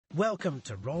Welcome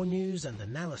to Raw News and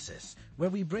Analysis, where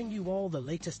we bring you all the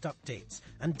latest updates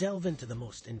and delve into the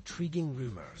most intriguing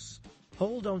rumors.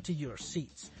 Hold on to your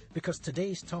seats, because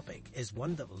today's topic is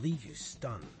one that will leave you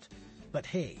stunned. But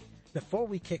hey, before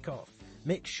we kick off,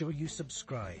 make sure you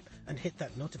subscribe and hit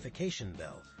that notification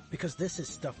bell, because this is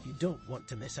stuff you don't want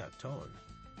to miss out on.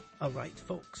 Alright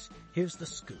folks, here's the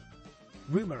scoop.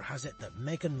 Rumor has it that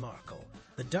Meghan Markle,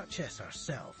 the Duchess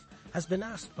herself, has been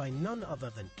asked by none other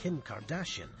than Kim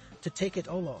Kardashian to take it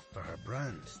all off for her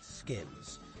brand,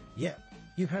 SKIMS. Yep,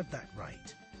 you heard that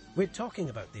right. We're talking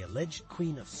about the alleged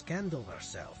queen of scandal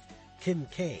herself, Kim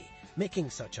K, making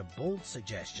such a bold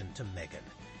suggestion to Meghan.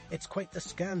 It's quite the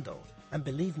scandal, and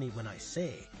believe me when I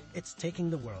say, it's taking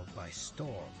the world by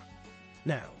storm.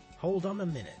 Now, hold on a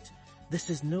minute. This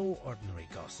is no ordinary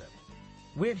gossip.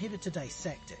 We're here to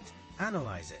dissect it,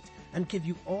 analyze it, and give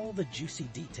you all the juicy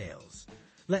details.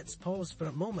 Let's pause for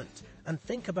a moment and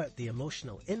think about the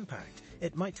emotional impact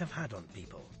it might have had on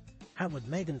people. How would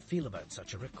Meghan feel about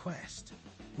such a request?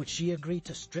 Would she agree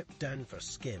to strip down for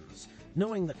SKIMS,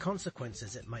 knowing the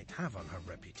consequences it might have on her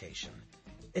reputation?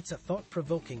 It's a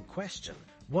thought-provoking question,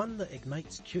 one that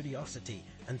ignites curiosity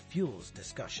and fuels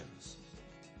discussions.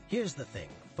 Here's the thing,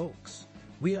 folks.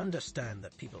 We understand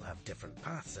that people have different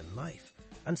paths in life,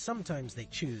 and sometimes they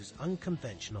choose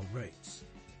unconventional routes.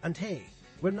 And hey,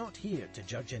 we're not here to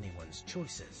judge anyone's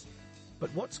choices. But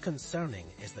what's concerning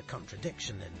is the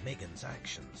contradiction in Meghan's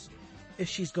actions. If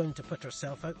she's going to put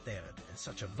herself out there in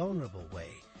such a vulnerable way,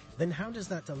 then how does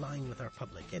that align with her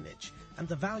public image and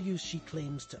the values she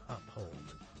claims to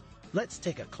uphold? Let's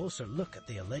take a closer look at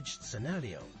the alleged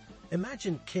scenario.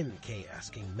 Imagine Kim K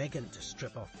asking Meghan to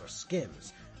strip off for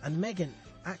SKIMS, and Meghan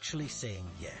actually saying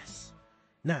yes.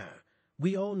 Now,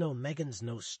 we all know Meghan's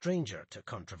no stranger to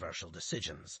controversial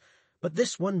decisions, but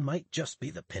this one might just be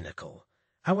the pinnacle.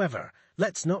 However,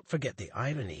 let's not forget the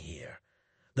irony here.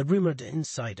 The rumored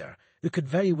insider, who could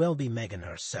very well be Meghan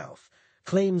herself,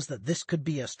 claims that this could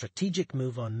be a strategic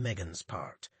move on Meghan's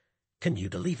part. Can you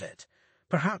believe it?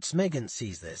 Perhaps Meghan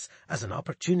sees this as an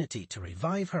opportunity to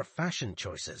revive her fashion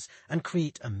choices and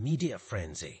create a media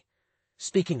frenzy.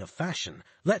 Speaking of fashion,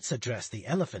 let's address the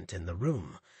elephant in the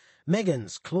room.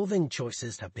 Meghan's clothing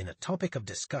choices have been a topic of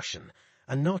discussion,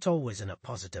 and not always in a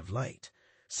positive light.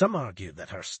 Some argue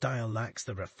that her style lacks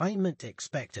the refinement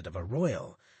expected of a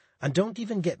royal, and don't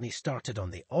even get me started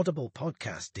on the Audible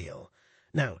podcast deal.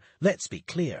 Now, let's be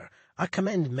clear, I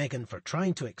commend Meghan for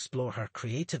trying to explore her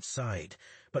creative side,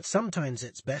 but sometimes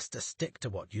it's best to stick to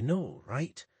what you know,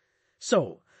 right?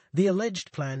 So, the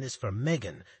alleged plan is for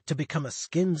Meghan to become a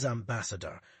SKIMS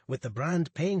ambassador, with the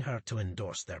brand paying her to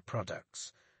endorse their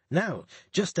products. Now,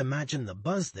 just imagine the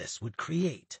buzz this would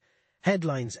create.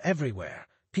 Headlines everywhere,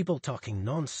 people talking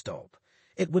non-stop.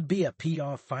 It would be a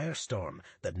PR firestorm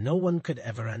that no one could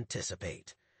ever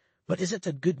anticipate. But is it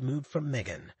a good move for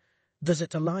Meghan? Does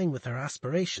it align with her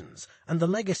aspirations and the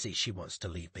legacy she wants to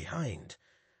leave behind?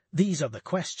 These are the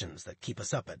questions that keep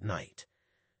us up at night.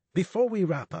 Before we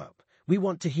wrap up, we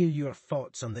want to hear your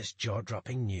thoughts on this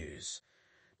jaw-dropping news.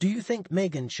 Do you think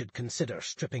Meghan should consider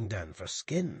stripping down for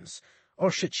SKIMS,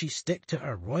 or should she stick to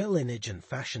her royal image and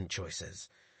fashion choices?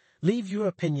 Leave your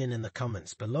opinion in the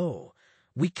comments below.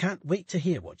 We can't wait to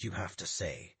hear what you have to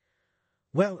say.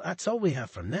 Well, that's all we have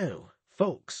for now,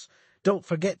 folks. Don't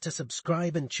forget to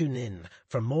subscribe and tune in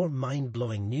for more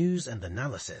mind-blowing news and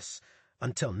analysis.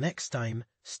 Until next time,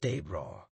 stay raw.